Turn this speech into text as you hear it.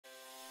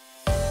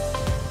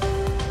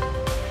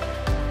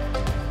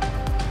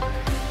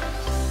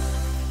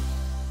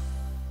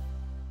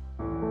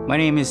My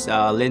name is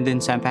Lyndon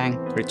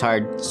Sampang,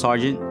 retired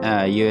Sergeant,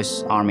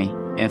 U.S. Army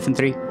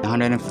Infantry,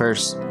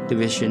 101st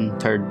Division,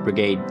 3rd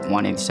Brigade,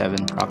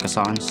 187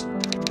 Rakasans.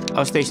 I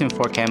was stationed in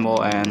Fort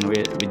Campbell and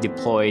we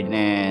deployed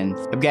in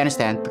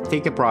Afghanistan,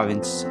 Paktika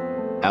Province.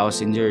 I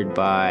was injured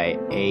by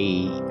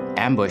a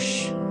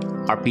ambush,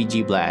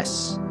 RPG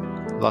blast.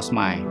 Lost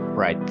my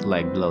right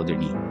leg below the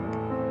knee.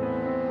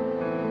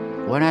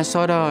 When I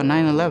saw the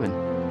 9/11,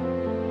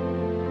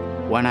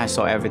 when I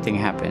saw everything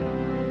happen,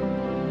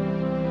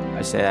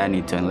 I said I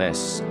need to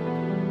enlist.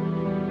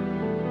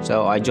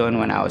 So I joined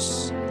when I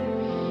was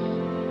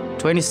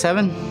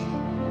 27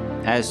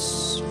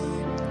 as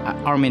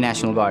Army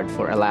National Guard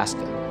for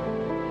Alaska.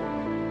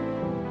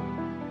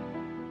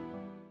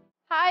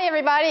 Hi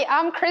everybody,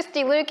 I'm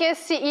Christy Lucas,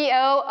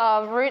 CEO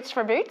of Roots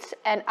for Boots,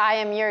 and I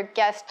am your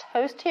guest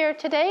host here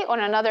today on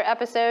another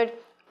episode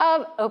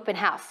of Open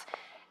House.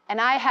 And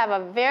I have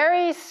a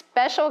very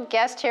special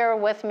guest here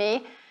with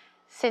me,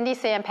 Cindy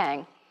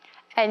Sampang.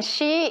 And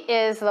she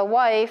is the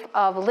wife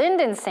of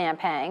Lyndon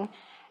Sampang.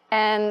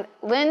 And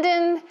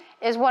Lyndon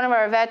is one of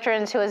our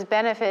veterans who has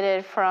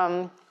benefited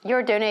from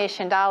your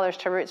donation dollars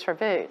to Roots for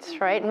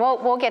Boots, right? And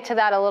we'll get to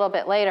that a little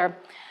bit later.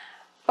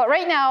 But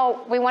right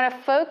now, we want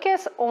to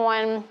focus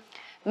on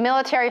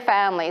military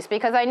families,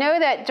 because I know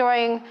that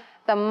during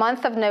the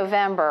month of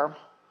November,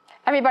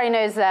 everybody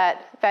knows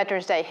that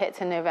Veterans Day hits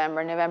in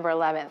November, November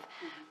 11th.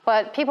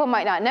 But people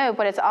might not know,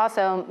 but it's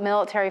also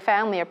Military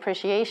Family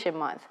Appreciation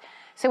Month.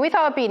 So we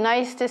thought it'd be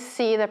nice to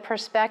see the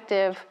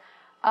perspective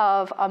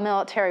of a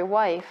military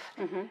wife.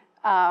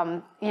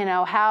 You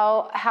know,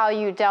 how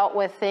you dealt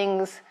with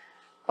things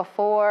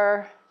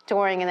before,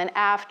 during, and then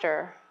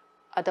after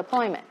a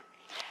deployment.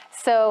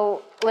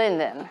 So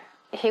Lyndon,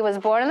 he was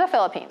born in the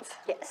Philippines.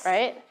 Yes.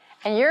 Right?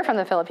 And you're from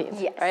the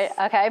Philippines. Yes. Right?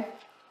 Okay.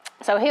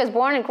 So he was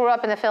born and grew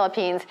up in the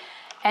Philippines,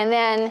 and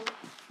then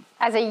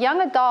as a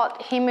young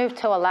adult, he moved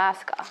to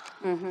Alaska.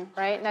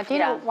 Right? Now, do you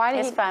know why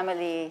did his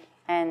family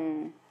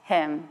and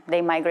him,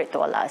 they migrate to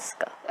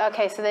Alaska.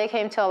 Okay, so they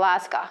came to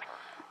Alaska.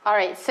 All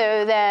right,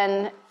 so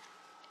then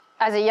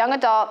as a young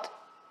adult,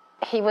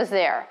 he was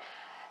there.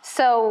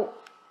 So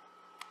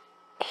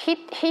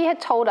he had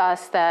told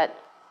us that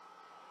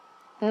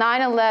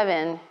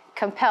 9/11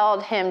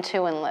 compelled him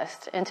to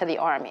enlist into the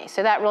Army.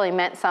 So that really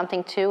meant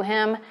something to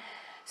him.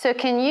 So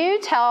can you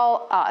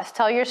tell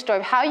your story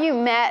of how you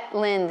met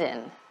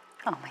Lyndon?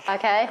 Oh my God.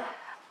 Okay,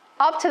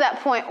 up to that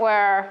point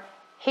where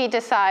he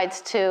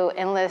decides to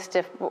enlist.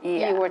 If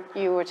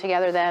you were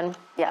together then.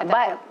 Yeah,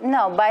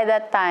 by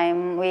that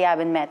time we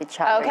haven't met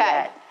each other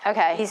yet.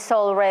 Okay. He's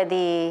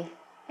already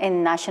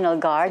in National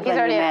Guard when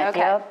we met.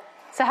 Okay.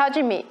 So how'd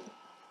you meet?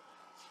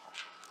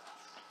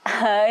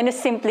 In a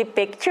simply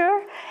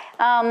picture.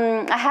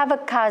 I have a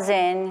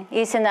cousin.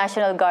 He's in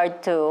National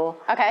Guard too.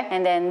 Okay.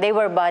 And then they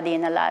were buddy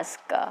in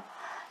Alaska.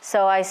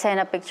 So I sent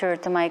a picture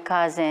to my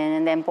cousin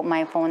and then put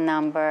my phone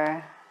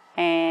number,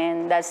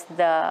 and that's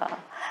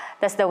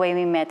the way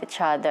we met each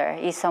other.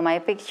 He saw my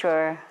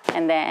picture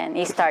and then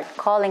he started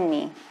calling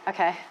me.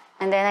 Okay.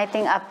 And then I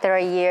think after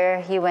a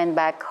year, he went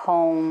back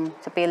home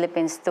to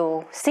Philippines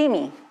to see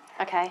me.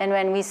 Okay. And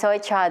when we saw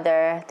each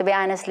other, to be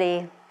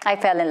honestly, I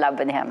fell in love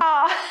with him.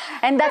 Oh.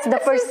 And that's the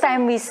first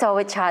time we saw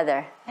each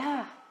other.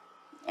 Yeah.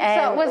 And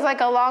so it was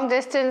like a long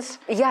distance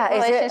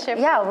relationship?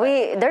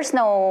 There's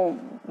no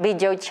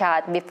video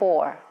chat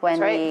before when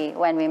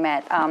we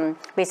met.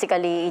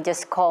 Basically, he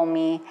just called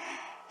me,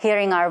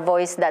 hearing our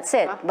voice, that's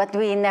it. But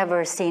we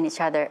never seen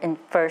each other in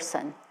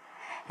person.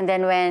 And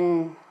then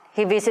when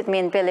he visited me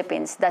in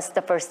Philippines, that's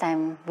the first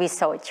time we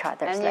saw each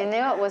other. And you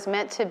knew it was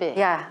meant to be.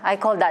 Yeah, I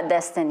call that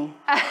destiny.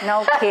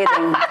 No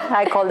kidding.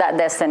 I call that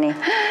destiny.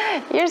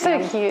 You're so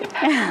cute.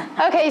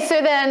 Okay,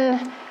 so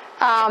then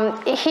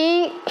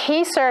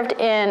he served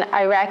in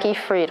Iraqi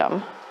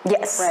freedom.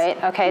 Yes. Right.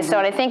 Okay. So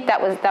I think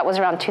that was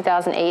around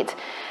 2008,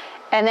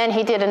 and then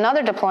he did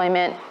another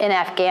deployment in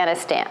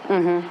Afghanistan,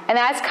 and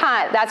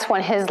that's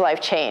when his life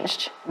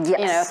changed. Yes.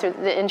 You know, through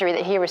the injury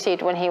that he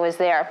received when he was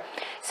there.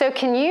 So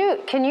can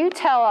you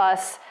tell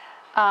us,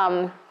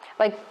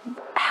 like,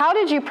 how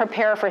did you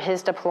prepare for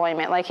his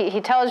deployment? Like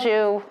he tells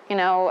you, you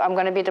know, I'm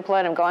going to be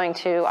deployed. I'm going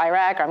to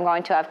Iraq, or I'm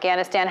going to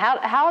Afghanistan.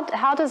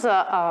 How does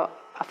a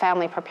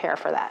family prepare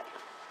for that?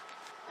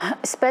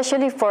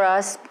 Especially for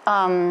us,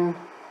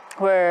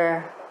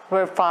 we're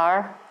far.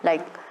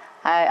 Like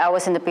I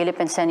was in the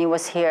Philippines and he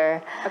was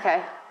here. Okay.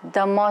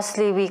 The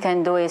mostly we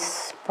can do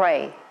is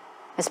pray,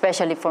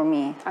 especially for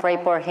me. Okay. Pray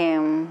for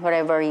him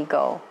wherever he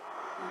go.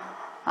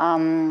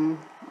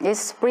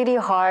 It's pretty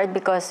hard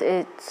because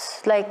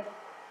it's like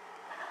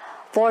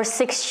for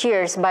 6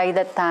 years by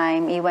the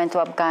time he went to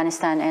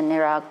Afghanistan and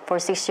Iraq. For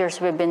 6 years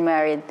we've been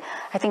married.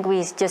 I think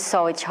we just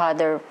saw each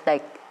other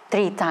like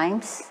 3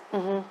 times.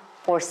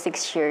 For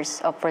 6 years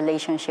of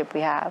relationship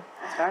we have.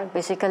 That's right.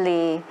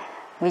 Basically,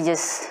 we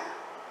just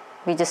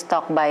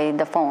talk by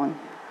the phone,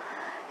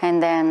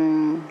 and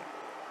then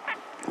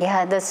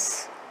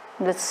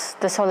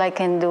that's all I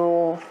can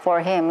do for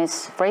him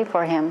is pray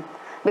for him,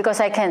 because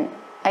I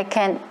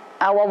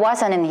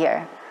wasn't in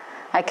here.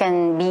 I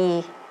can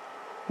be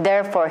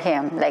there for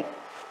him, like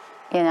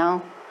you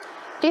know.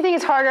 Do you think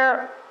it's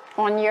harder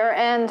on your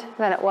end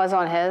than it was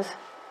on his?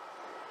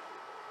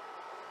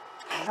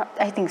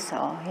 I think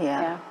so,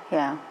 yeah.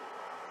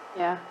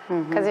 Yeah,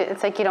 because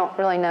it's like you don't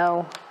really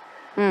know,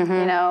 you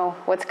know,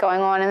 what's going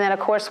on. And then, of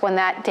course, when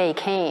that day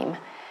came,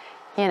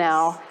 you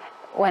know,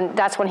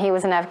 that's when he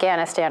was in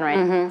Afghanistan,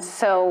 right?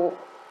 So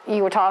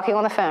you were talking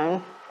on the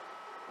phone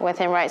with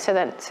him, right? So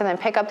then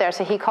pick up there.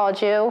 So he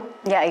called you?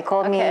 Yeah, he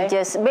called me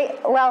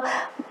well,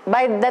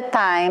 by that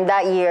time,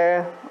 that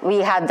year, we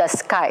had the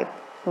Skype.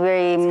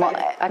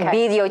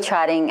 Video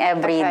chatting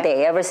every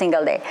day, every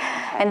single day.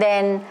 And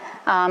then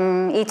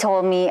he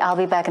told me, I'll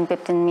be back in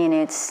 15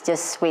 minutes,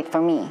 just wait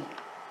for me.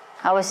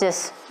 I was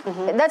just,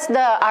 that's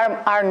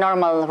our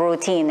normal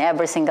routine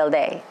every single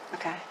day.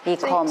 Okay. He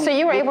called me. So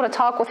you were able to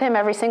talk with him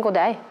every single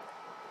day?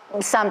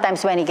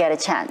 Sometimes when he get a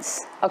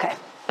chance. Okay.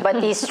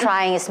 But he's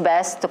trying his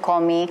best to call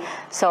me,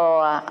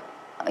 so,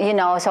 you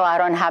know, so I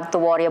don't have to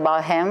worry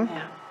about him.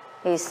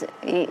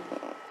 Yeah.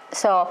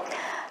 So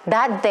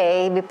that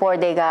day, before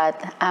they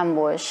got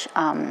ambushed,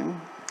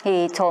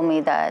 he told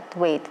me that,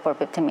 wait for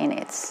 15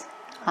 minutes,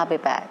 I'll be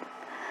back.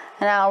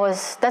 And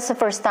that's the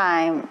first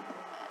time,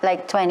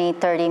 like 20,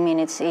 30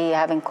 minutes, he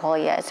haven't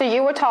called yet. So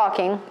you were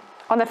talking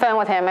on the phone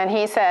with him, and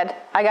he said,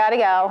 I gotta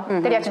go.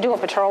 Did he have to do a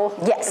patrol?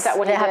 Yes. Is that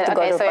what he did? To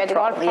go to so he had to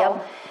go on a patrol.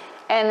 Yep.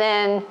 And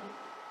then,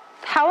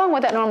 how long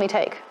would that normally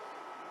take?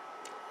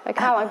 Like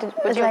how long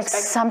would you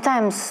expect?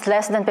 Sometimes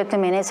less than 15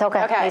 minutes.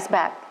 Okay. He's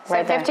back. So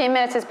right 15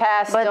 minutes has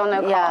passed, but, still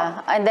no call.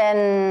 Yeah, and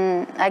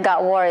then I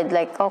got worried,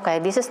 like, okay,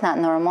 this is not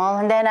normal.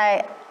 And then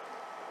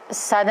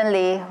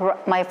suddenly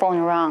my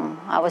phone rang.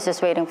 I was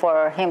just waiting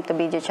for him to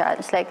video chat.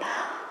 It's like,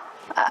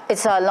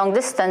 it's a long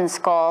distance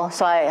call,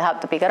 so I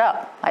have to pick it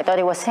up. I thought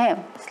it was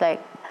him. It's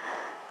like,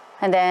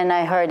 and then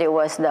I heard it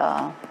was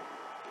the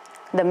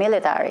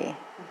military.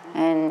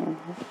 And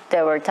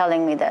they were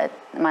telling me that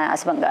my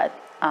husband got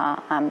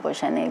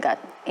ambushed and he got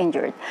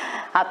injured.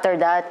 After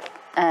that,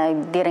 I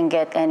didn't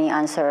get any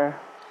answer,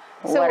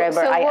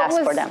 whatever I asked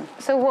for them.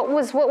 So what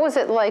was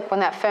it like when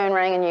that phone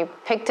rang and you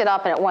picked it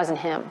up and it wasn't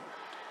him?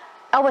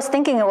 I was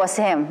thinking it was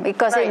him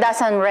because it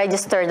doesn't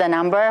register the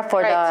number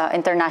for the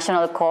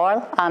international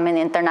call.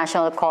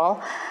 International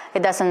call,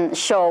 it doesn't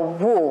show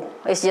who.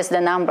 It's just the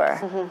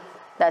number.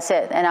 That's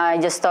it. And I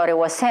just thought it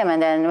was him.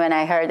 And then when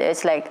I heard it,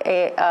 it's like,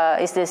 hey,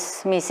 is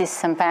this Mrs.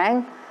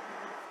 Sampang?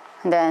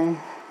 And then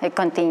it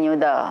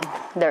continued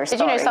their story. Did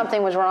you know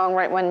something was wrong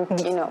right when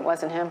you know it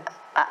wasn't him?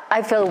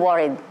 I feel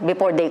worried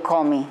before they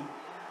call me.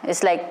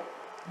 It's like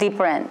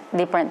different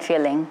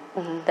feeling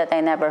that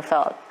I never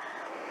felt.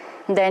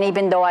 Then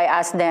even though I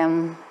asked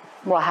them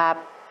what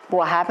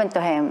happened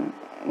to him,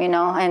 you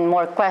know, and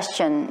more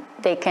question,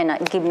 they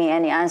cannot give me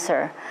any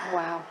answer.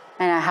 Wow.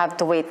 And I have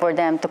to wait for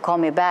them to call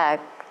me back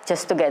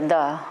just to get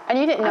the... And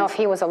you didn't know if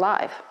he was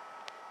alive?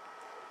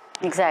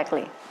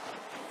 Exactly.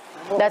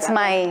 That's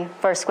my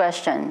first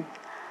question.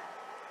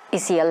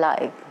 Is he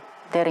alive?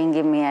 They didn't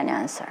give me an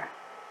answer.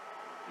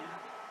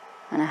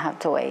 Yeah. And I have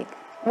to wait.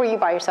 Were you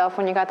by yourself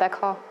when you got that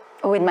call?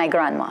 With my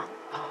grandma.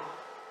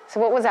 So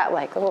what was that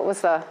like?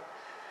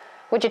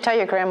 What'd you tell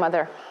your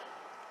grandmother?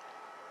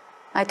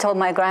 I told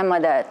my grandma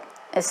that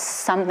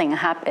something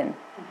happened.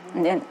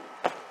 And then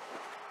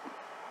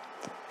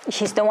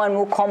she's the one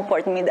who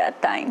comforted me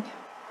that time.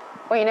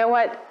 Well, you know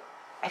what?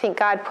 I think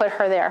God put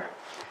her there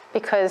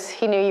because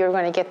he knew you were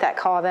going to get that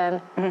call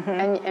then,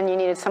 and you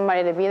needed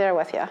somebody to be there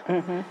with you.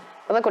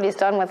 But look what he's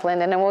done with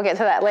Lyndon, and we'll get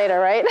to that later,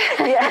 right?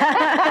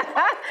 Yeah.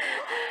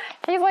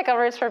 He's like a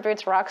Roots for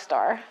Boots rock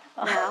star.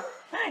 Yeah.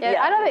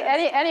 I don't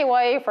think any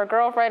wife or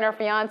girlfriend or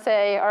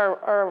fiance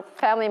or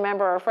family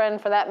member or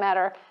friend, for that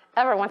matter,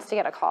 ever wants to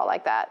get a call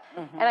like that.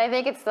 And I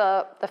think it's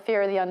the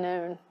fear of the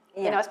unknown.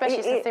 Yeah. You know,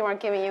 especially since they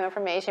weren't giving you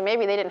information.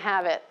 Maybe they didn't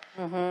have it.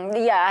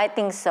 Yeah, I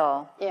think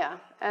so. Yeah,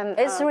 and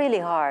it's really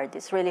hard.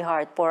 It's really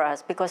hard for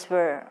us because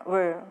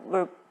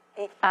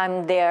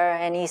I'm there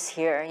and he's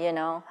here. You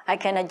know, I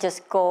cannot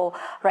just go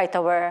right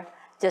away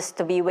just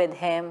to be with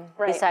him,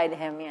 beside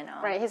him. You know,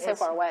 right? He's so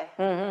far away.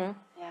 Yeah,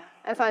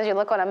 and sometimes you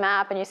look on a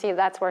map and you see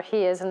that's where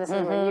he is and this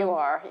is where you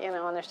are. You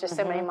know, and there's just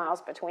so many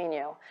miles between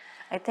you.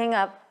 I think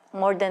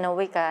more than a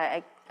week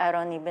I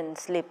don't even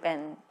sleep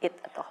and eat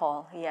at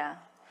all. Yeah.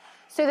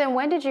 So then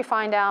when did you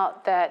find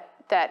out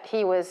that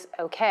he was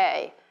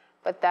okay,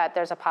 but that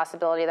there's a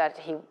possibility that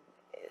he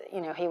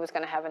was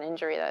going to have an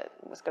injury that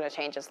was going to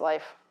change his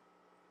life?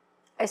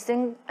 I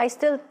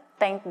still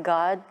thank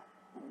God,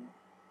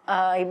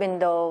 even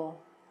though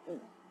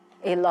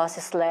he lost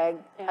his leg,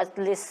 at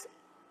least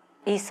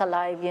he's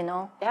alive, you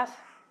know? Yes.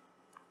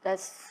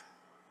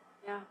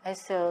 I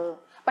still...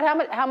 But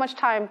how much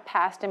time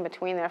passed in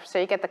between there? So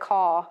you get the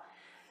call,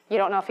 you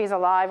don't know if he's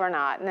alive or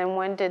not, and then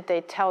when did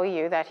they tell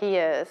you that he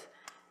is,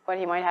 but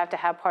he might have to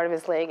have part of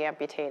his leg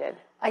amputated?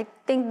 I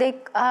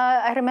think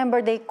I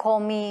remember they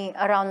called me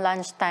around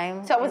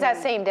lunchtime. So it was that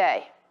same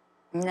day?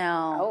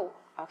 No.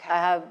 Oh, okay.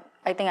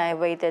 I think I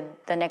waited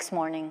the next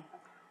morning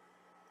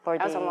for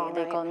that was a long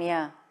they night. called me.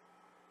 Yeah.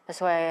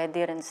 That's why I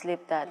didn't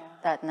sleep that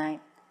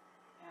night.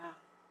 Yeah.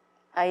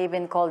 I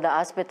even called the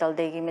hospital.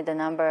 They gave me the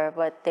number,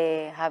 but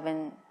they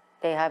haven't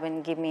They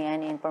haven't given me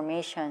any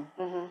information.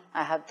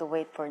 I have to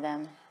wait for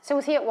them. So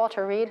was he at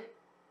Walter Reed?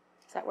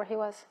 Is that where he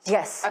was?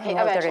 Yes. Okay,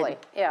 Walter eventually. Reed.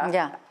 Yeah.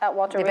 Yeah. At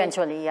Walter Reed.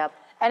 Eventually, yep.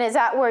 And is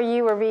that where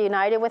you were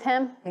reunited with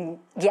him?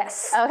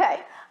 Yes. Okay.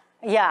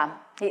 Yeah.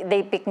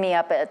 They picked me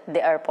up at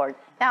the airport.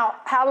 Now,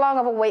 how long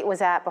of a wait was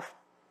that?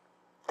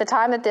 The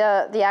time that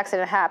the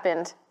accident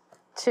happened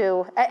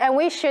to, and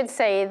we should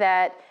say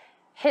that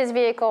his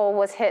vehicle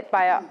was hit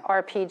by a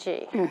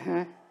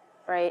RPG,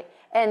 right?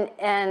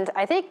 And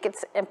I think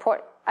it's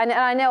important. And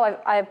I know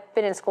I've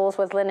been in schools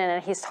with Lyndon,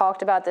 and he's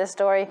talked about this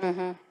story.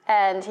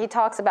 And he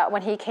talks about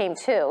when he came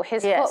to,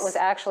 his foot was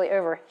actually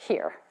over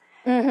here.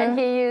 And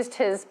he used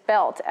his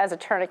belt as a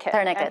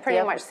tournament and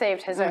pretty much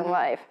saved his own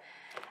life.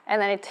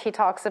 And then he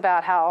talks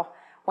about how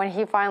when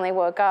he finally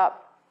woke up,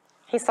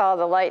 he saw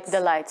the lights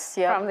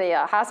from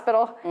the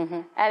hospital,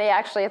 and he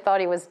actually thought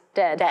he was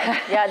dead.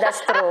 Yeah,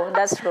 that's true.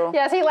 That's true.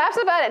 Yes, he laughs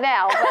about it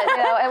now,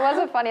 but it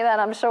wasn't funny then,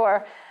 I'm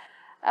sure.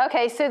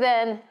 Okay, so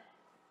then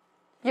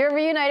you're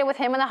reunited with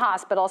him in the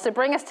hospital. So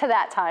bring us to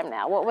that time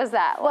now. What was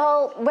that like?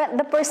 Well,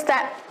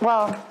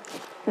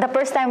 the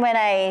first time when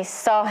I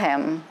saw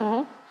him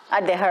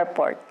at the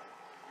airport,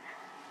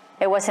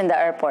 it was in the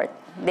airport.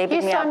 They picked me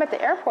up. You saw him at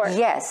the airport?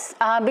 Yes,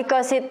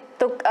 because it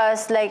took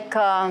us like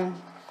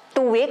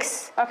 2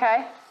 weeks.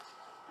 Okay.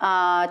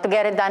 To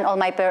get it done, all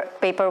my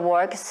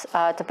paperwork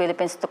to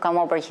Philippines to come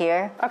over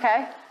here.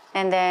 Okay.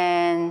 And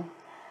then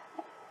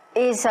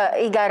he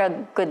got a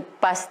good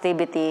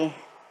positivity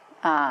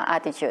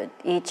attitude.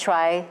 He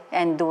tried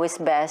and do his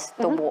best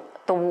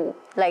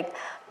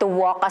to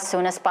walk as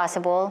soon as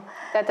possible.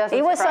 That doesn't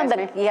surprise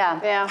me.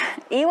 Yeah.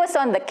 He was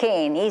on the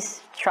cane.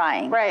 He's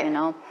trying, right. you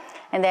know.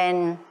 And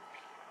then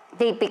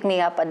they picked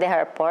me up at the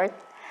airport.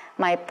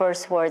 My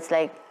first words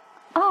like,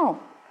 "Oh,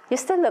 you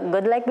still look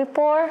good like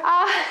before."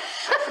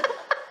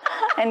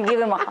 And give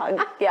him a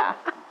hug. Yeah.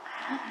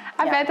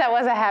 I bet that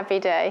was a happy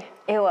day.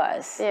 It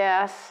was.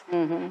 Yes.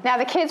 Now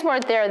the kids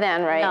weren't there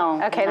then, right?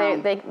 No. Okay, no.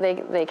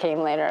 They came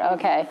later.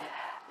 Okay.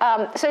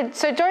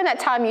 So during that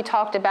time you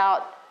talked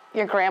about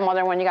your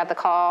grandmother when you got the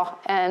call,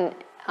 and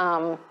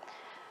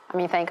I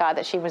mean, thank God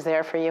that she was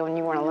there for you and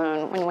you weren't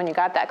alone when you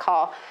got that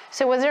call.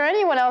 So was there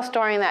anyone else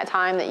during that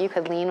time that you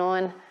could lean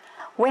on?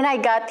 When I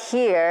got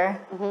here,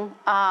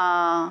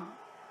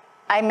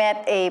 I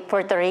met a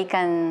Puerto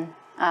Rican,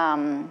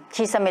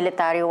 she's a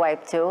military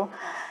wife too,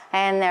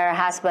 and her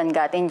husband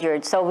got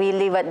injured. So we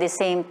live at the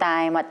same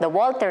time at the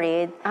Walter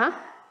Reed.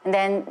 And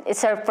then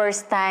it's her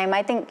first time,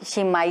 I think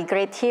she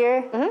migrated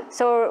here.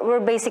 So we're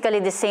basically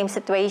the same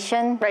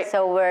situation. Right.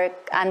 So we're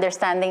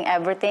understanding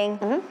everything.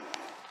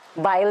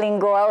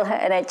 Bilingual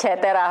and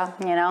etc.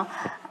 You know,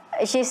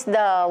 she's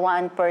the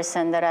one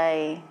person that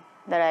I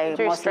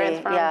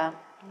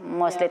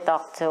mostly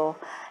talk to,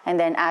 and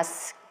then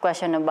ask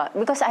question about,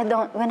 because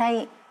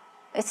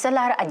it's a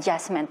lot of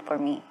adjustment for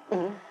me,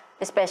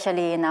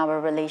 especially in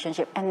our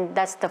relationship, and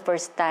that's the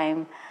first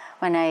time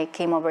when I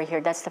came over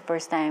here. That's the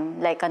first time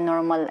like a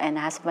normal and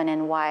husband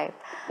and wife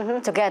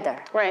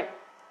together. Right.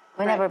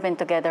 We've never been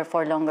together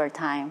for a longer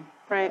time.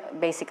 Right.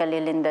 Basically,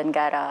 Lyndon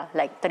got a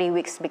 3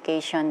 weeks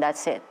vacation.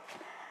 That's it.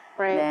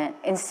 Right. Then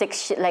in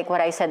like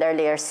what I said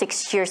earlier,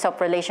 6 years of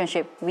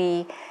relationship,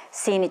 we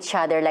seen each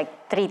other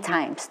like 3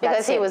 times.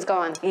 Because he was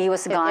gone. He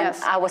was gone.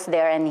 Yes. I was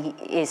there, and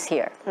he is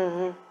here.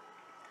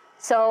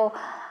 So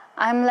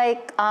I'm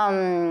like,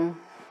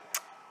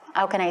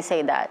 how can I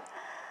say that?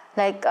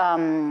 Like,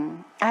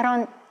 I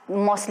don't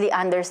mostly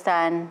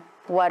understand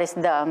what is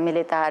the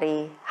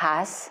military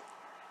has,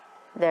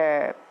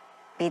 their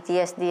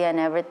PTSD and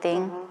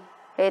everything.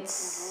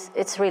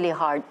 It's really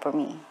hard for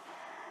me.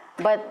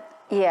 But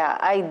yeah,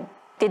 I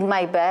did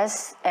my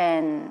best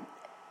and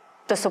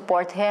to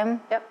support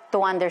him,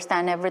 to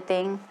understand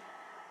everything.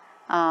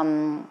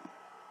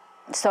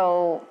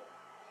 So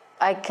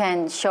I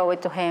can show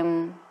it to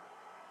him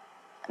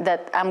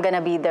that I'm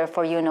gonna be there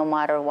for you no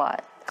matter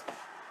what.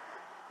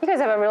 You guys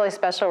have a really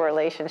special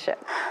relationship.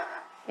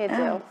 You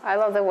do. I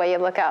love the way you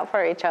look out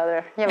for each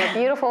other. You have a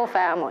beautiful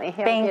family.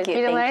 You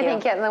didn't let anything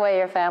get in the way of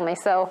your family.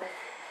 So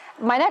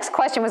my next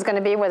question was going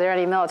to be, were there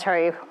any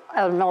military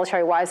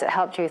wives that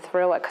helped you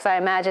through it? Because I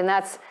imagine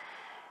that's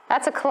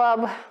a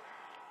club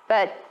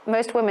that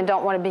most women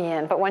don't want to be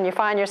in. But when you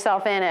find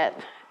yourself in it,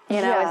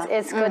 you know,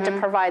 it's good to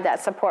provide that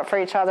support for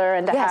each other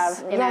and to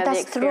have the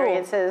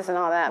experiences and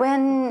all that.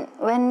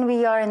 When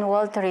we are in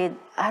Walter Reed,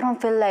 I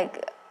don't feel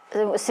like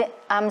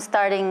I'm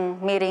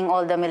starting meeting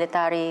all the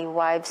military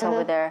wives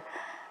over there.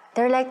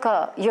 They're like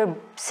your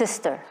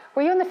sister.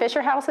 Were you in the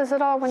Fisher houses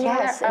at all when you were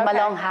there? Yes, in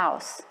Malong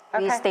House.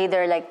 We stayed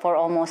there like for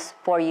almost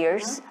 4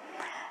 years.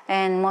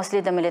 And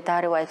mostly the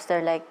military wives,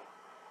 they're like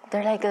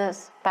a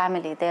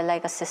family. They're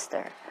like a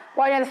sister.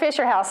 Well, yeah, the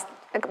Fisher House,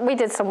 we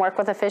did some work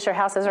with the Fisher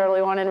Houses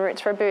early on in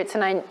Roots for Boots,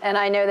 and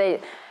I know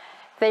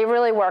they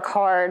really work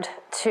hard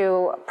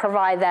to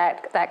provide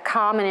that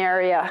common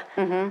area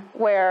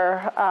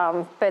where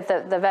both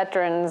the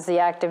veterans, the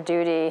active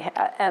duty,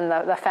 and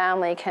the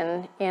family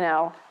can, you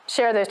know,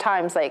 share those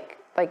times like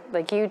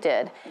you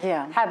did.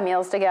 Yeah. Have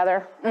meals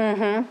together.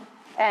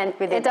 And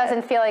it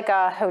doesn't feel like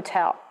a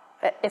hotel.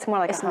 it's more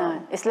like It's a home.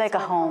 not. It's like a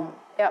home.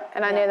 Yep,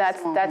 and I know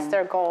that's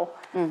their goal.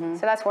 So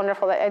that's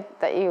wonderful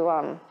that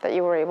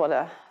you were able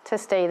to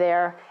stay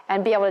there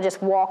and be able to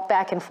just walk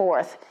back and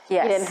forth.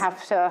 Yes. You didn't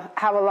have to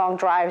have a long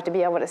drive to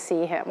be able to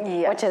see him,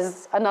 which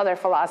is another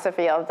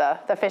philosophy of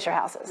the Fisher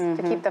houses,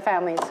 to keep the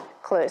families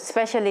close.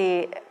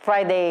 Especially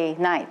Friday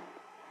night.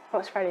 Oh,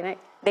 it's Friday night.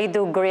 They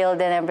do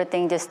grilled and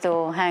everything just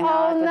to hang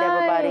out with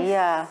everybody.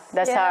 Yeah,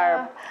 that's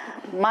our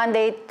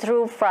Monday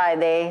through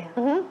Friday.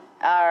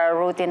 Our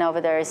routine over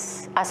there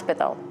is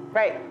hospital.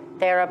 Right.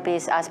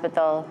 Therapies,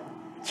 hospital,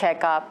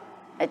 checkup,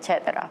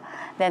 etc.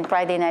 Then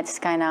Friday night is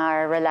kind of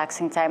our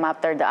relaxing time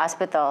after the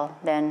hospital.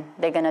 Then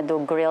they're gonna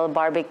do grill,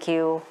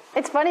 barbecue.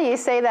 It's funny you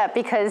say that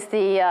because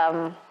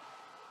the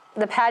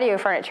patio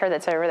furniture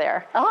that's over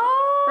there.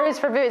 Roots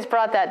for Boots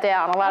brought that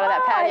down. A lot of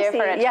that patio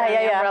furniture,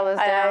 the umbrellas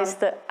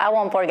down. I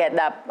won't forget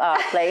that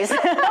place.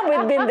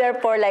 We've been there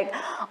for like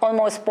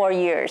almost 4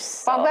 years.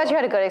 So. Well, I'm glad you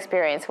had a good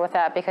experience with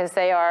that because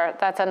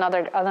that's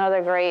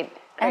another great.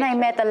 And I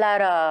met a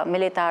lot of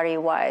military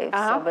wives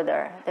over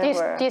there.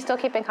 Do you still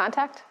keep in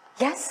contact?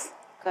 Yes.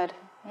 Good.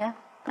 Yeah.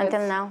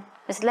 Until now,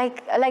 it's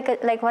like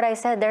what I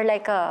said. They're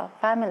like a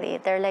family.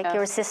 They're like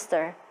your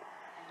sister.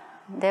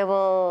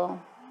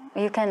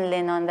 You can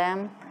lean on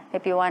them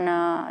if you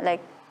wanna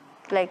like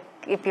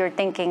if you're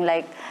thinking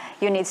like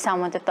you need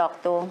someone to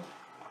talk to.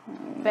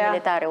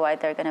 Military wife,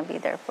 they're gonna be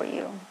there for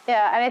you.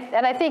 Yeah,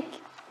 and I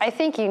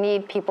think you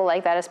need people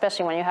like that,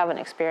 especially when you have an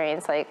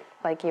experience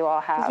like you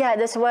all have. Yeah,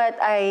 that's what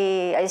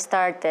I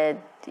started,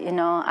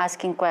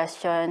 asking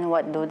questions,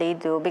 what do they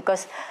do?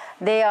 Because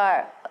they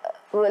are,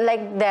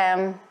 like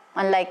them,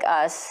 unlike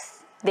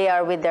us, they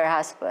are with their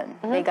husband.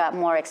 They got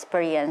more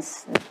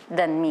experience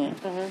than me.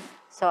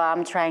 So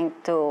I'm trying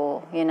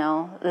to,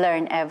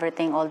 learn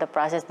everything, all the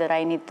process that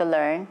I need to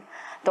learn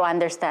to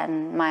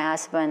understand my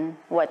husband,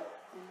 what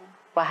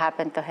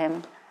happened to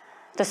him,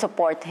 to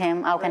support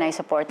him. How can I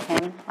support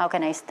him? How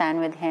can I stand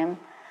with him?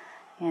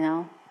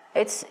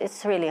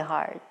 It's really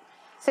hard.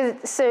 So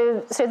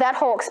that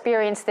whole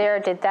experience there,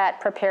 did that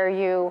prepare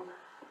you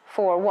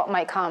for what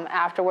might come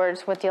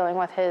afterwards with dealing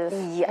with his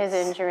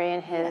injury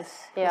and his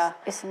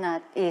It's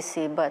not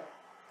easy, but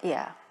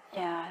yeah.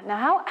 Yeah.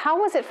 Now,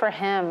 how was it for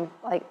him,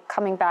 like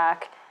coming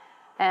back,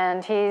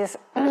 and he's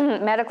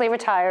medically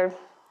retired?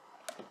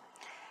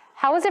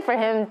 How was it for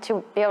him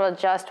to be able to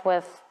adjust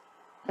with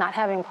not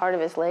having part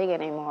of his leg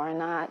anymore and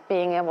not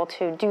being able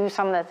to do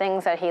some of the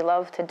things that he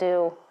loved to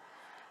do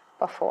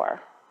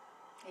before?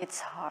 It's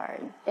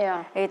hard.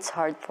 Yeah. It's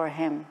hard for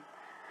him.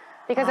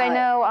 Because I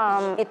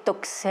know... it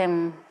took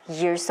him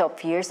years,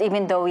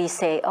 even though we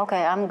say,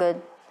 okay, I'm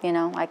good,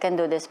 I can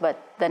do this, but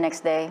the next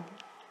day...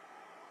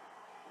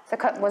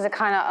 Was it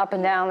kind of up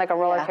and down like a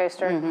roller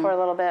coaster for a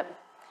little bit?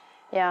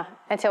 Yeah,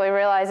 until he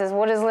realizes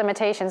what his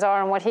limitations are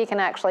and what he can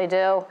actually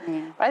do.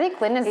 But I think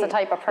Lyndon's the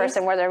type of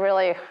person where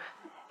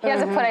he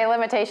hasn't put any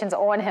limitations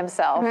on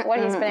himself. What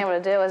he's been able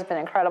to do has been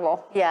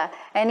incredible. Yeah,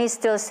 and he's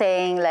still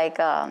saying like,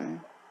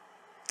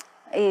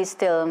 he's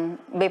still,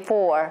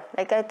 before,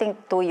 like I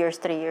think 2 years,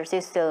 3 years,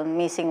 he's still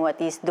missing what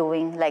he's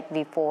doing like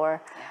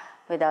before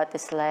without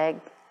his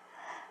leg.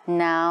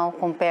 Now,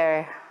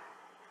 compare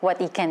what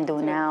he can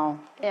do now.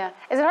 Yeah.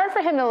 Is it hard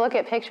for him to look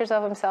at pictures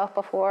of himself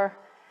before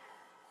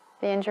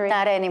the injury?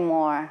 Not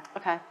anymore.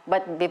 Okay.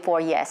 But before,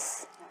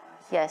 yes.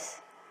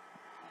 Yes.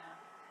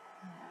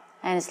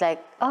 And it's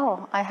like,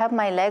 oh, I have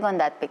my leg on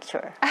that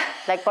picture.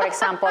 Like, for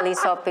example, he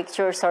saw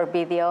pictures or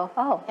video.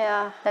 Oh,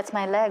 that's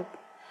my leg,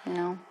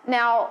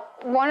 Now,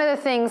 one of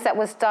the things that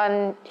was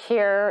done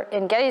here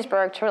in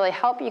Gettysburg to really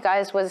help you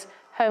guys was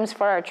Homes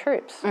for Our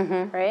Troops,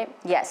 right?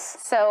 Yes.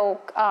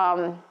 So,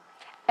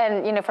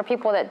 and for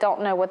people that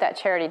don't know what that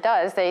charity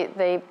does,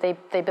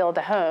 they build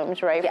the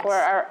homes, right, for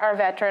our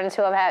veterans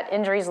who have had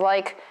injuries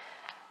like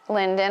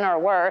Lyndon or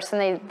worse,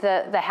 and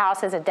the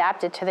house is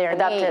adapted to their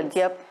needs.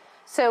 Yep.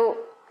 So,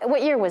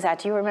 what year was that?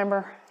 Do you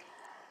remember?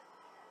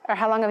 Or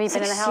how long have you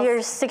been in the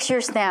house? 6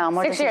 years now.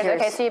 More than 6 years.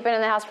 Okay, so you've been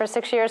in the house for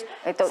 6 years.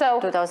 So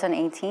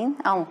 2018.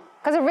 Oh.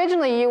 Because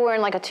originally you were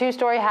in like a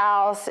 2-story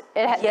house.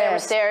 There were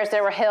stairs,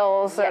 there were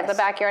hills. The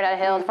backyard had a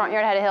hill, the front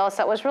yard had a hill.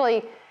 So it was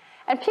really,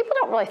 and people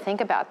don't really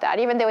think about that.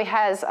 Even though he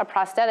has a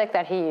prosthetic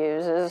that he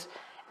uses,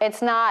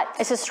 it's not.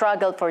 It's a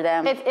struggle for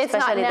them. It's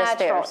especially not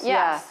natural. The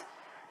stairs.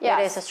 Yeah.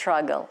 It is a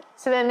struggle.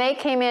 So then they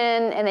came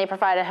in and they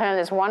provided him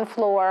this one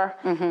floor.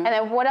 And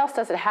then what else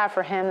does it have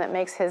for him that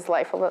makes his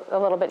life a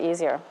little bit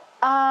easier?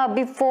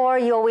 Before,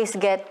 you always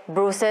get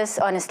bruises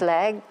on his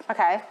leg.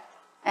 Okay.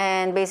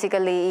 And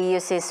basically, he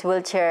uses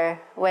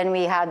wheelchair when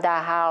we have the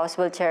house,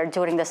 wheelchair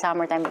during the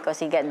summertime because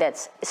he get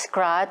that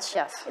scratch.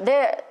 Yes.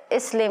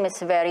 His limb is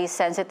very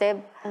sensitive.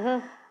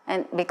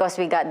 And because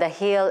we got the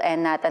hill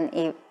and not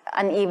an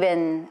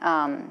uneven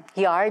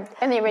yard.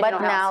 In the original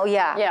house.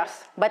 Now,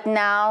 Yes. But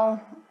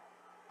now,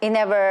 he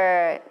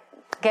never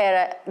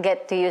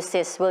get to use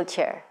his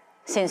wheelchair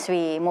since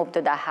we moved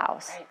to the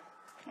house. Right.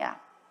 Yeah.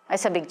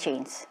 It's a big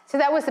change. So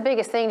that was the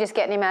biggest thing, just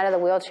getting him out of the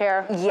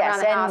wheelchair?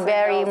 Yes, and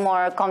very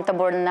more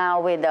comfortable now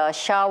with the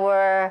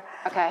shower.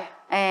 Okay.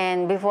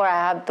 And before, I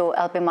have to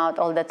help him out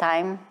all the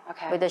time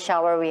with the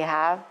shower we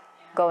have,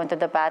 go into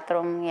the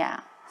bathroom,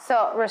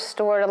 So it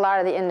restored a lot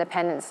of the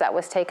independence that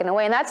was taken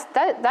away. And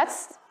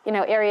that's you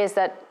know, areas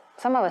that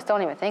some of us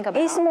don't even think about.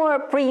 He's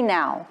more free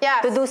now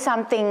to do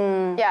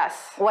something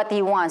what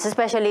he wants,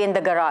 especially in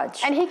the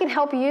garage. And he can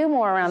help you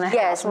more around the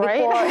house,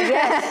 right?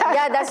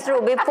 Yeah, that's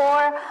true.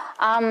 Before,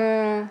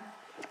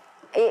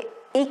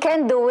 he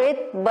can do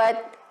it,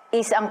 but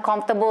he's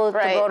uncomfortable to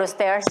go to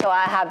stairs, so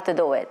I have to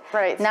do it.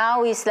 Right.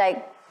 Now he's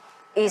like,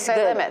 he's no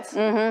good. Limits.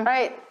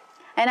 Right.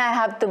 And I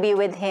have to be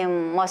with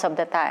him most of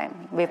the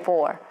time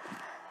before.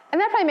 And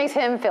that probably makes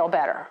him feel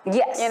better.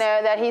 Yes. You know,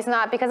 that he's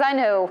not, because I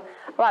know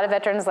a lot of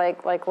veterans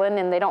like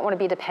Lyndon, they don't want to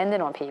be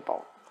dependent on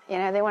people. You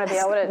know, they want to be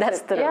able to.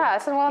 That's true. Yeah,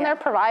 so well, they're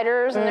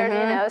providers and they're,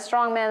 you know,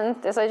 strong men,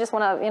 so they just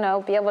want to, you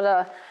know, be able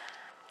to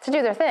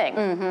do their thing.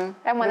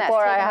 And when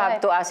before that's I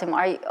have to ask him,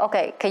 are you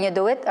okay? Can you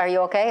do it? Are you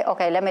okay?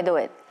 Okay, let me do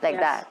it like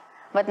that.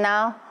 But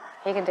now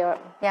he can do it.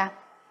 Yeah,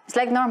 it's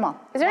like normal.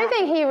 Is there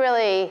anything he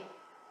really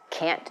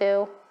can't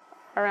do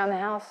around the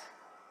house?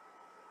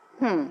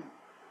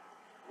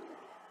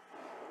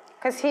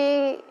 Because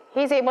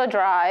he's able to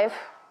drive.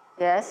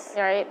 Yes.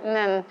 Right, and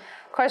then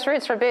of course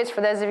Roots for Boots. For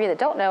those of you that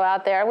don't know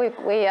out there, we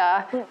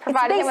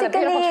provided him with a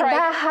beautiful trike.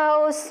 The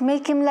house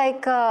make him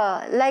like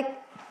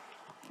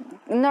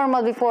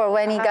normal before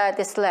when he got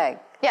his leg.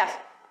 Yes.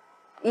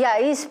 Yeah,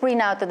 he's free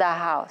now to the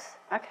house.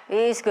 Okay.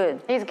 He's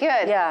good. He's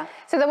good. Yeah.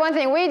 So the one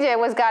thing we did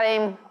was got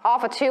him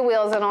off of 2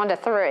 wheels and onto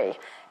 3.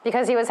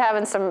 Because he was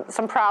having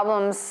some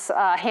problems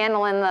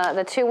handling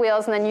the 2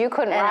 wheels, and then you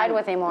couldn't ride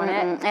with him on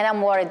it. And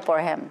I'm worried for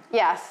him.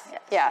 Yes.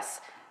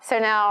 So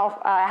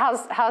now,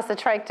 how's the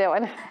trike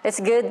doing?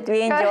 It's good.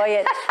 We enjoy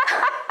it.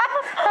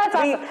 That's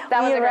awesome.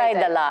 We ride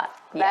a lot.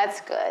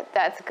 That's good.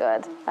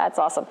 That's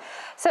awesome.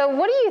 So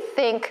what do you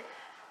think,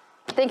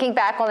 thinking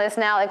back on this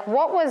now, like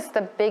what was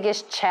the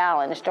biggest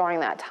challenge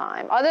during that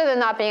time? Other than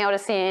not being able to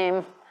see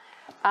him,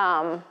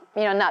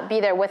 you know, not be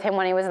there with him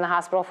when he was in the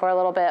hospital for a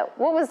little bit.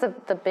 What was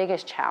the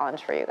biggest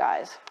challenge for you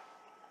guys?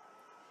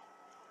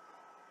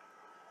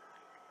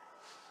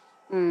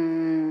 I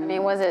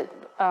mean, was it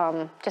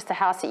just the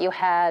house that you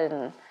had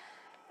and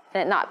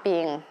it not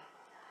being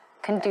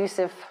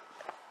conducive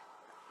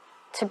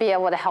to be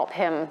able to help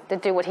him to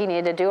do what he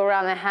needed to do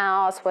around the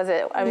house? Was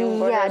it, I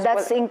mean,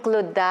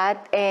 include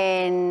that,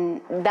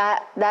 and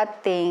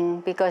that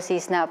thing, because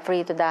he's not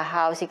free to the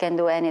house, he can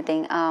do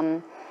anything.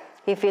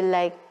 He feel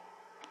like,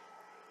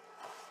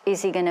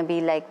 is he gonna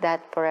be like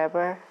that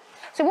forever?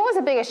 So what was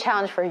the biggest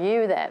challenge for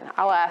you then?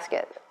 I'll ask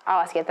it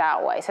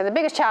that way. So the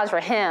biggest challenge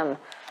for him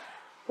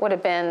would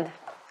have been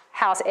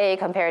house A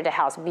compared to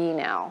house B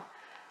now.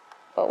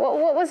 But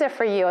what was it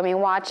for you? I mean,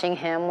 watching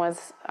him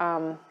was,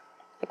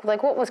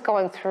 like what was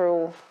going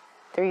through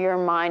your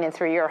mind and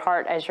through your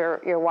heart as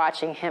you're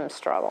watching him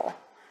struggle?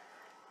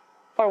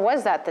 Or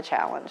was that the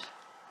challenge?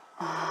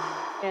 You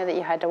know, that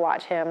you had to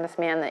watch him, this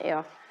man that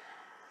you...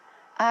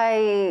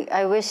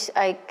 I wish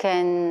I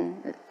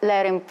can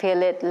let him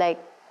feel it like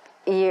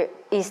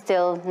he's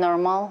still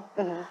normal.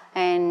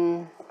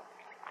 And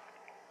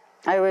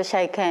I wish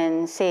I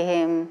can see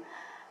him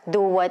do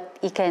what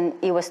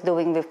he was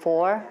doing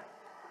before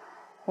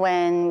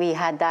when we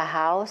had the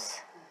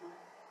house.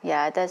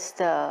 Yeah, that's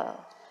the...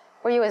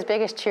 Were you his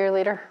biggest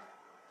cheerleader?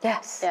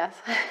 Yes. Yes.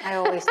 I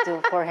always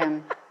do for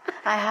him.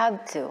 I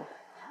have to.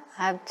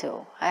 I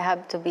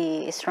have to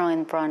be strong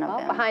in front of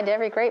him. Behind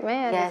every great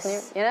man,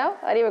 yes. You know,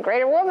 an even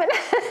greater woman,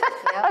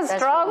 a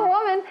strong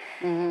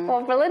woman.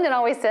 Well, Lyndon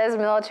always says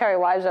military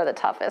wives are the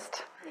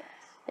toughest.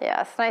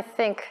 Yes, and I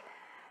think,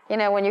 you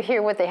know, when you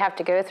hear what they have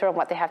to go through and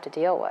what they have to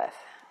deal with,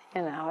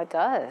 you know, it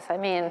does. I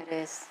mean,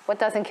 what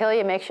doesn't kill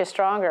you makes you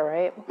stronger,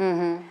 right?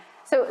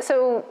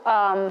 So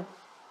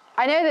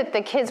I know that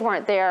the kids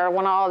weren't there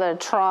when all the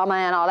trauma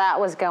and all that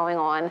was going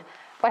on,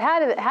 but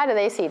how do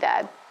they see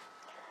Dad?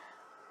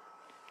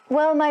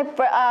 Well,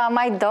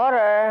 my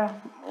daughter,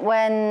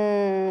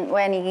 when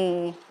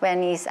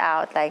he's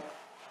out, like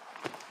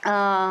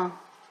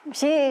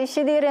she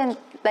didn't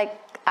like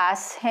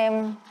ask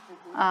him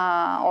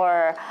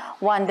or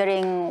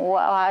wondering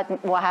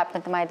what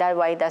happened to my dad,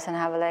 why he doesn't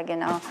have a leg, you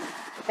know.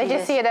 They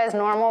just see it as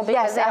normal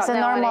because as a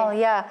normal,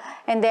 yeah.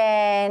 And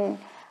then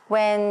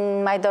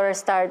when my daughter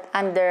started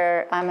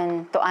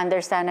to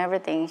understand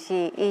everything,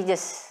 he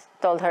just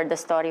told her the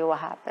story what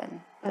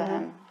happened to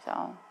him.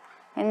 So.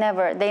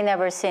 They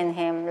never seen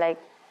him like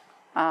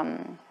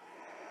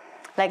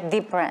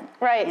different,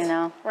 right? You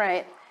know,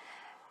 right.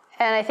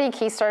 And I think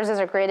he serves as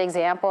a great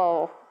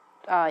example,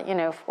 you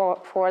know,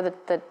 for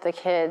the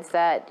kids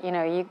that you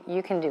know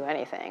you can do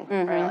anything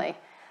really,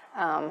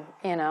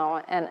 you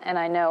know. And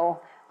I know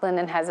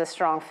Lyndon has a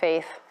strong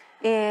faith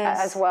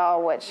as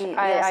well, which he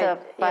has a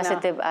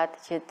positive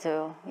attitude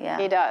too. Yeah,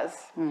 he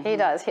does. He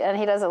does, and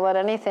he doesn't let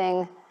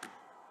anything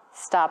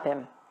stop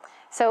him.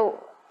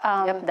 So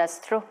yep, that's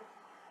true.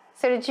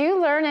 So did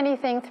you learn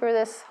anything through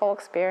this whole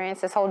experience,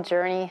 this whole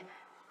journey?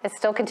 It's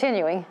still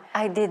continuing.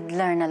 I did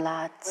learn a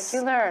lot. What did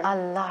you learn? A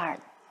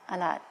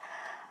lot.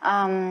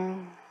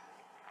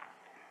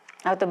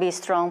 How to be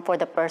strong for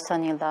the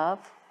person you love.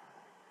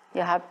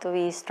 You have to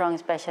be strong,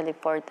 especially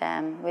for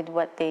them with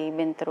what they've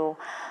been through.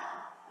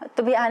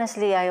 To be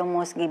honestly, I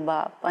almost gave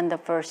up on the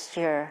first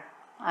year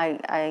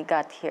I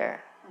got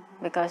here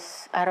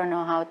because I don't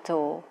know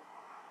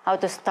how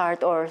to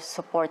start or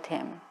support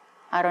him.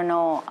 I don't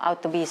know how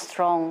to be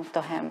strong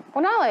to him.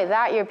 Well, not only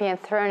that, you're being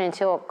thrown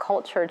into a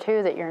culture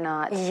too that you're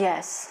not.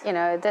 Yes. You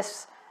know,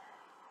 this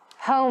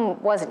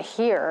home wasn't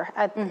here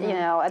at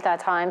at that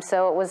time,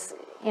 so it was.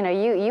 You know,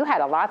 you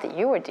had a lot that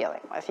you were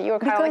dealing with. You were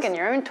kind of like in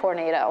your own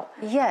tornado.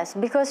 Yes,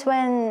 because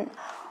when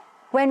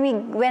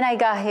I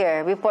got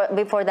here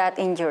before that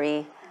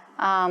injury,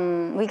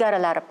 we got a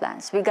lot of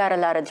plans. We got a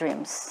lot of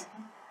dreams.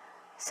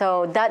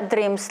 So that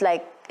dreams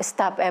like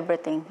stopped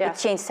everything. Yeah. It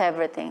changed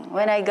everything.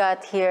 When I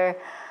got here,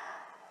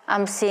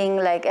 I'm seeing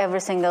like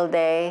every single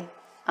day.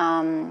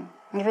 You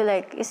feel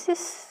like, is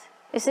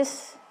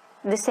this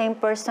the same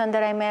person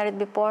that I married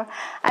before?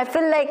 I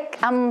feel like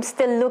I'm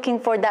still looking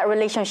for that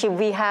relationship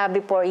we had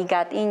before he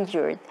got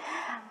injured.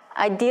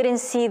 I didn't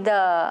see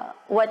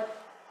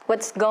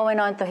what's going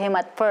on to him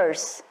at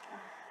first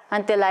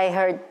until I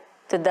heard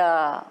to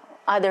the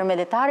other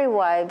military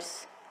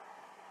wives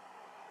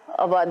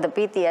about the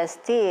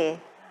PTSD.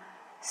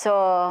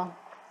 So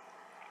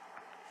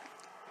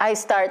I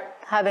start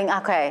having,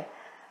 okay,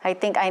 I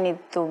think I need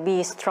to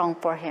be strong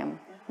for him,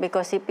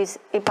 because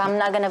if I'm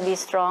not gonna be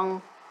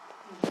strong,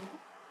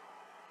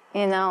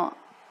 you know,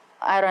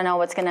 I don't know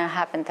what's gonna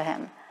happen to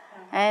him.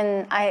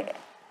 And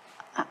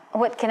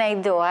what can I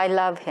do? I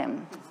love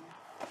him.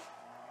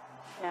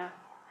 Yeah.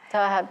 So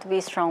I have to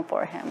be strong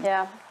for him.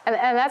 Yeah, and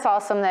that's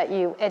awesome that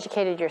you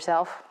educated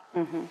yourself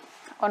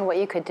on what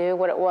you could do,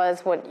 what it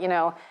was,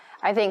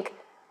 I think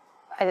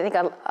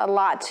a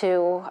lot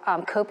to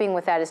coping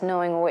with that is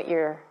knowing what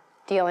you're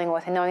dealing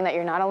with and knowing that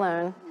you're not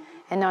alone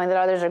and knowing that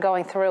others are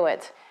going through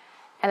it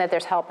and that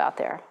there's help out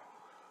there.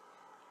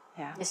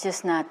 Yeah. It's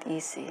just not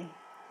easy.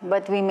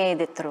 But we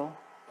made it through.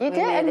 You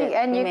did,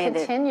 and you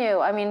continue.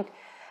 I mean,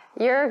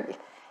 your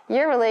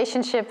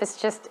relationship is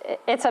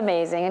it's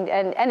amazing,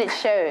 and it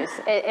shows.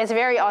 It's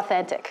very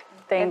authentic.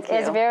 Thank you.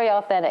 It's very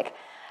authentic.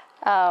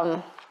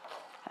 Let's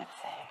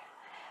see.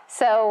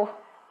 So,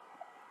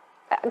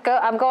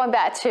 I'm going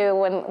back to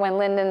when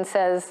Lyndon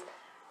says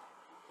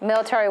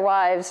military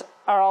wives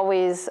are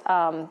always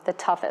the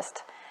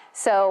toughest.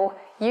 So,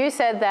 you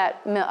said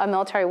that a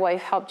military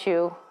wife helped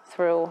you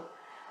through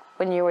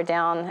when you were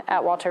down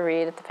at Walter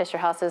Reed at the Fisher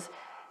Houses.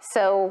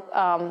 So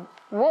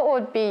what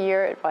would be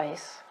your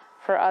advice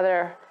for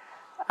other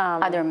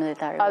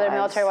military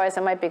wives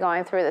that might be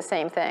going through the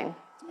same thing?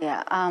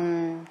 Yeah,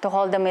 to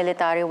all the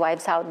military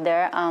wives out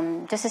there,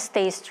 just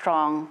stay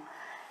strong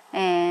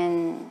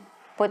and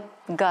put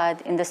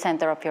God in the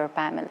center of your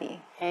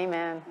family.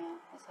 Amen. Yeah,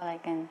 that's all I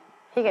can.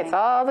 He gets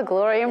all the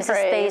glory and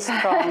praise. Stay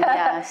strong.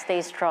 Yeah,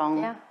 stay strong.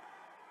 Yeah.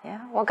 Yeah,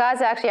 well,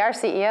 God's actually our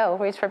CEO,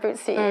 Roots for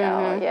Boots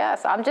CEO.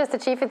 Yes, I'm just the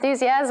Chief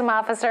Enthusiasm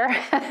Officer.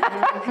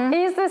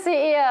 He's the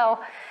CEO.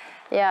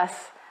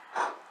 Yes.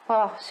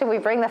 Well, should we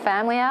bring the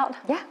family out?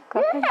 Yeah, go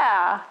ahead.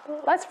 Yeah,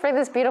 let's bring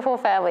this beautiful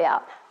family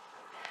out.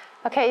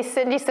 Okay,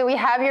 Cindy, so we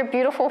have your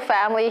beautiful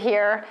family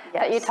here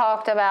that you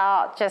talked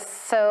about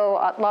just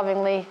so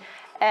lovingly.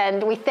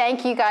 And we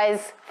thank you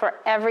guys for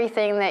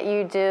everything that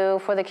you do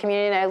for the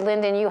community. Now,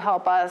 Lyndon, you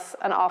help us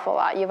an awful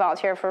lot. You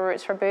volunteer for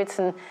Roots for Boots,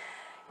 and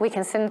we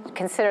can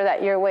consider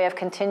that your way of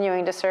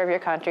continuing to serve your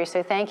country.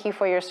 So thank you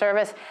for your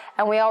service.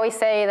 And we always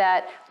say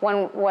that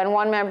when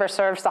one member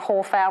serves, the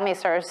whole family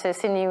serves. So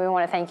Cindy, we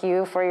want to thank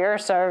you for your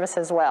service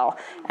as well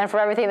and for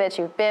everything that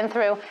you've been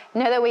through.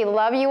 Know that we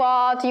love you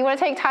all. Do you want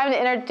to take time to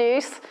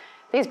introduce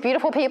these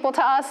beautiful people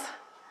to us?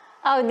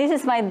 Oh, this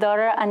is my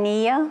daughter,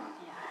 Ania.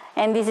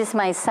 And this is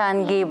my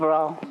son,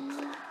 Gabriel.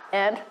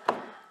 And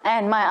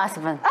my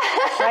husband,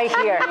 right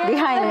here,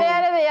 behind me. The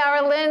man of the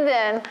hour,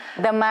 Lyndon.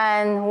 The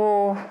man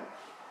who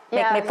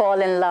make me fall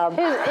in love.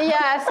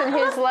 And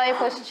whose life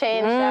was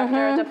changed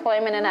after a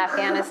deployment in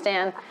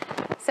Afghanistan.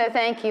 So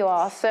thank you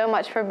all so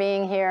much for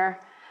being here.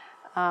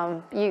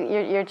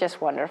 You're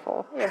just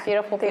wonderful. You're a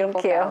beautiful,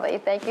 beautiful family.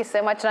 Thank you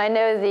so much. And I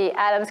know the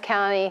Adams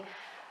County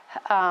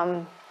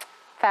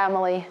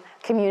family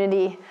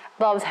community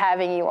loves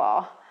having you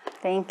all.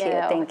 Thank you.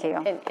 Thank you.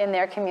 In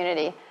their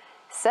community.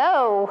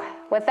 So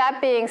with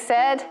that being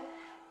said,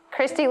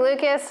 Christy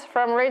Lucas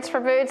from Roots for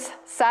Boots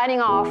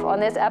signing off on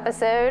this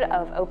episode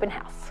of Open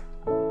House.